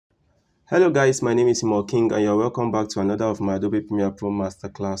Hello guys, my name is Mo King and you're welcome back to another of my Adobe Premiere Pro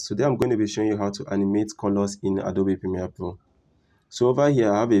masterclass. Today I'm going to be showing you how to animate colors in Adobe Premiere Pro. So over here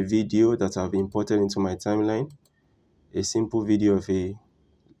I have a video that I've imported into my timeline. A simple video of a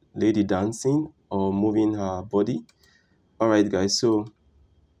lady dancing or moving her body. Alright guys, so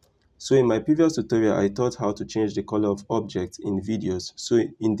in my previous tutorial I taught how to change the color of objects in videos. So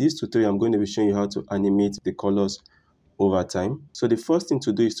in this tutorial I'm going to be showing you how to animate the colors over time. So the first thing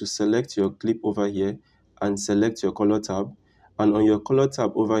to do is to select your clip over here and select your color tab, and on your color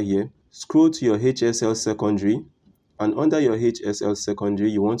tab over here scroll to your HSL secondary, and under your HSL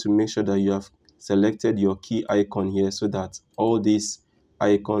secondary you want to make sure that you have selected your key icon here so that all these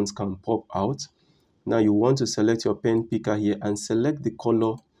icons can pop out. Now you want to select your pen picker here and select the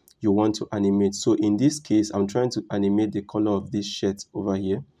color you want to animate. So in this case I'm trying to animate the color of this shirt over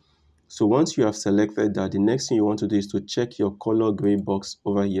here. So once you have selected that, the next thing you want to do is to check your color gray box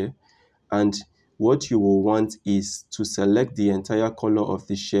over here, and what you will want is to select the entire color of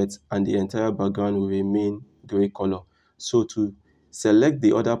the shirt and the entire background will remain gray color. So to select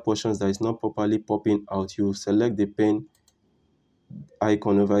the other portions that is not properly popping out, you select the pen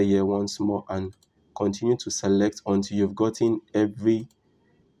icon over here once more and continue to select until you've gotten every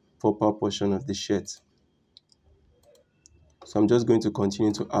proper portion of the shirt. So I'm just going to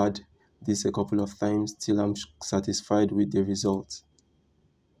continue to add this a couple of times till I'm satisfied with the result.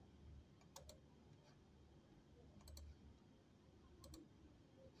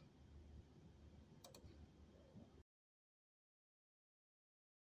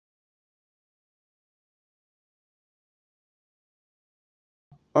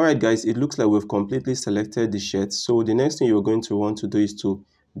 Alright guys, it looks like we've completely selected the shirt. So the next thing you're going to want to do is to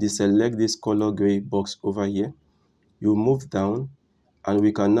deselect this color gray box over here. You move down and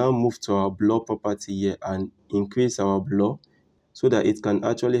we can now move to our blur property here and increase our blur so that it can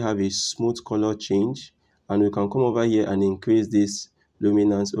actually have a smooth color change, and we can come over here and increase this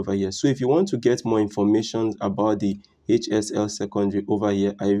luminance over here. So if you want to get more information about the HSL secondary over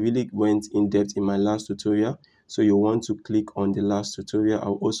here, I really went in depth in my last tutorial, so you want to click on the last tutorial.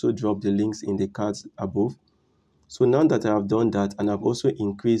 I'll also drop the links in the cards above. So now that I have done that and I've also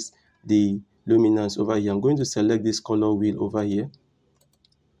increased the luminance over here, I'm going to select this color wheel over here,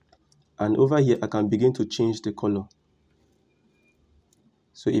 and over here I can begin to change the color.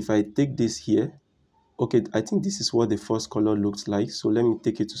 So if I take this here, okay, I think this is what the first color looks like. So let me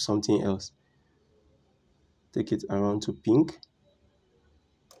take it to something else. Take it around to pink.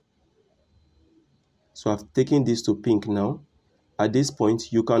 So I've taken this to pink now. At this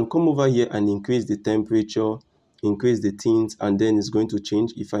point, you can come over here and increase the temperature, increase the tint, and then it's going to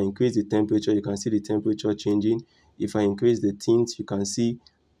change. If I increase the temperature, you can see the temperature changing. If I increase the tint, you can see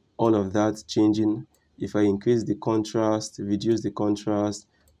all of that changing. If I increase the contrast, reduce the contrast,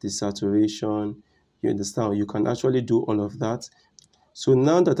 the saturation, you understand, you can actually do all of that. So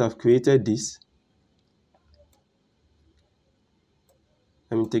now that I've created this,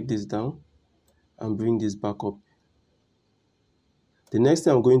 let me take this down and bring this back up. The next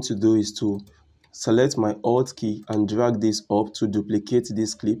thing I'm going to do is to select my Alt key and drag this up to duplicate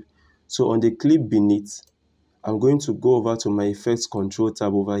this clip. So on the clip beneath, I'm going to go over to my Effects Control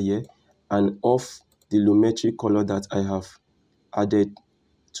tab over here and off the lumetri color that I have added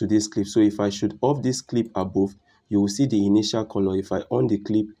to this clip. So if I should off this clip above, you will see the initial color. If I on the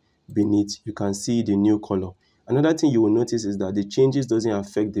clip beneath, you can see the new color. Another thing you will notice is that the changes doesn't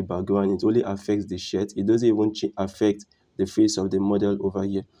affect the background, it only affects the shirt. It doesn't even affect the face of the model over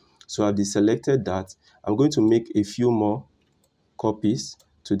here. So I've deselected that. I'm going to make a few more copies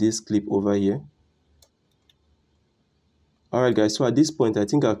to this clip over here. Alright guys, so at this point I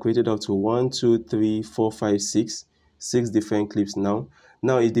think I've created up to 1, 2, 3, 4, 5, 6 different clips now.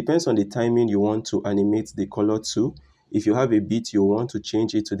 Now it depends on the timing you want to animate the color to. If you have a beat, you want to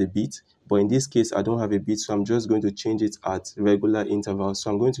change it to the beat, but in this case I don't have a beat, so I'm just going to change it at regular intervals. So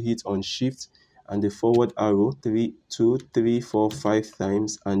I'm going to hit on shift and the forward arrow 2, 3, 4, 5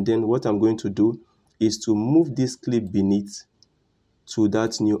 times, and then what I'm going to do is to move this clip beneath to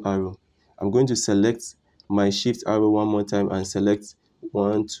that new arrow. I'm going to select my shift arrow one more time and select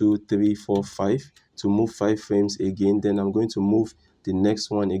 1, 2, 3, 4, 5 to move 5 frames again. Then I'm going to move the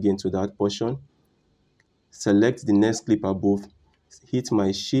next one again to that portion. Select the next clip above, hit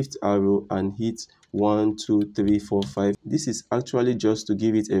my shift arrow and hit 1, 2, 3, 4, 5. This is actually just to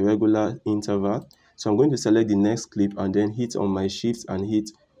give it a regular interval. So I'm going to select the next clip and then hit on my shift and hit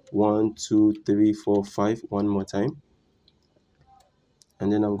 1, 2, 3, 4, 5 one more time.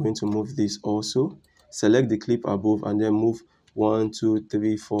 And then I'm going to move this also. Select the clip above and then move 1, 2,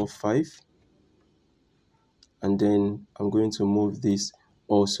 3, 4, 5. And then I'm going to move this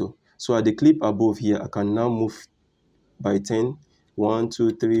also. So at the clip above here, I can now move by 10. 1,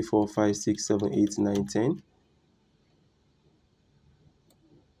 2, 3, 4, 5, 6, 7, 8, 9, 10.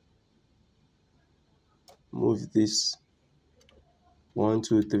 Move this 1,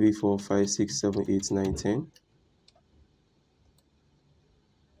 2, 3, 4, 5, 6, 7, 8, 9, 10.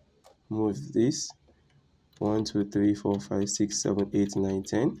 Move this 1, 2, 3, 4, 5, 6, 7, 8, 9,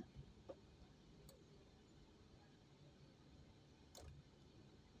 10.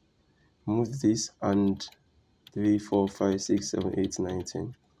 Move this and 3, 4, 5, 6, 7, 8, 9,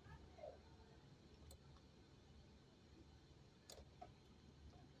 10.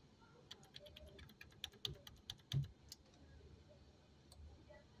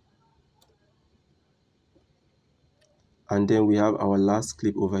 And then we have our last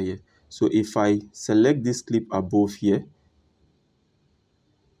clip over here. So if I select this clip above here,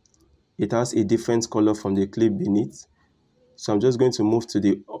 it has a different color from the clip beneath. So I'm just going to move to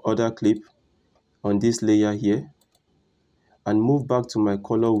the other clip on this layer here and move back to my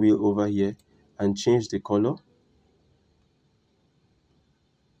color wheel over here and change the color.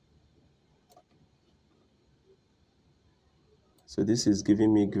 So this is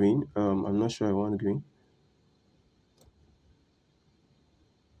giving me green. I'm not sure I want green.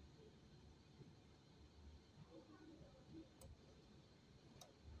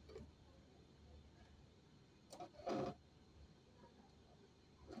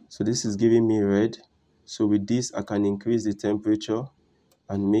 So this is giving me red. So with this, I can increase the temperature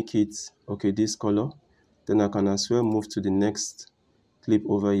and make it, okay, this color. Then I can as well move to the next clip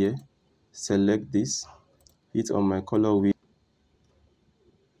over here, select this, hit on my color wheel.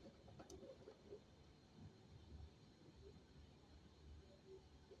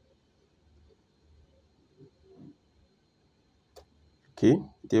 Okay,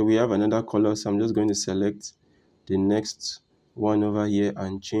 there we have another color. So I'm just going to select the next one over here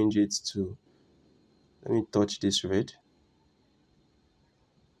and change it to, let me touch this red.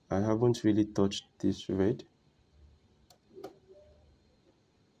 I haven't really touched this red.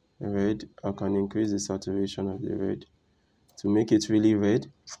 I can increase the saturation of the red to make it really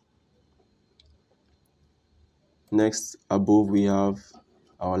red. Next, above we have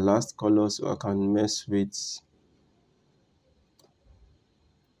our last color, so I can mess with.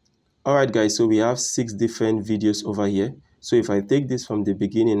 Alright guys, so we have 6 different videos over here. So if I take this from the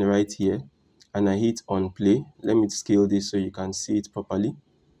beginning right here and I hit on play, let me scale this so you can see it properly.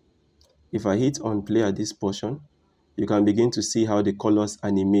 If I hit on play at this portion, you can begin to see how the colors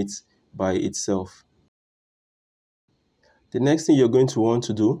animate by itself. The next thing you're going to want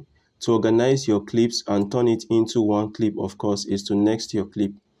to do to organize your clips and turn it into one clip, of course, is to next your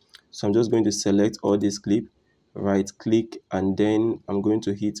clip. So I'm just going to select all this clip, right click, and then I'm going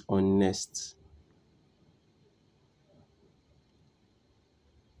to hit on next.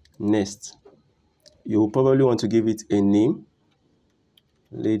 Next. You will probably want to give it a name.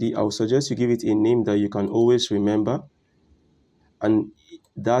 Lady, I would suggest you give it a name that you can always remember. And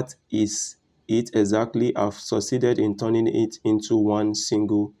that is it exactly. I've succeeded in turning it into one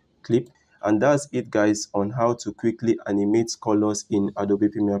single clip. And that's it guys on how to quickly animate colors in Adobe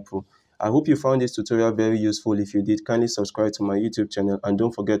Premiere Pro. I hope you found this tutorial very useful. If you did, kindly subscribe to my YouTube channel and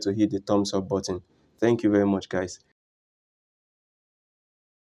don't forget to hit the thumbs up button. Thank you very much guys.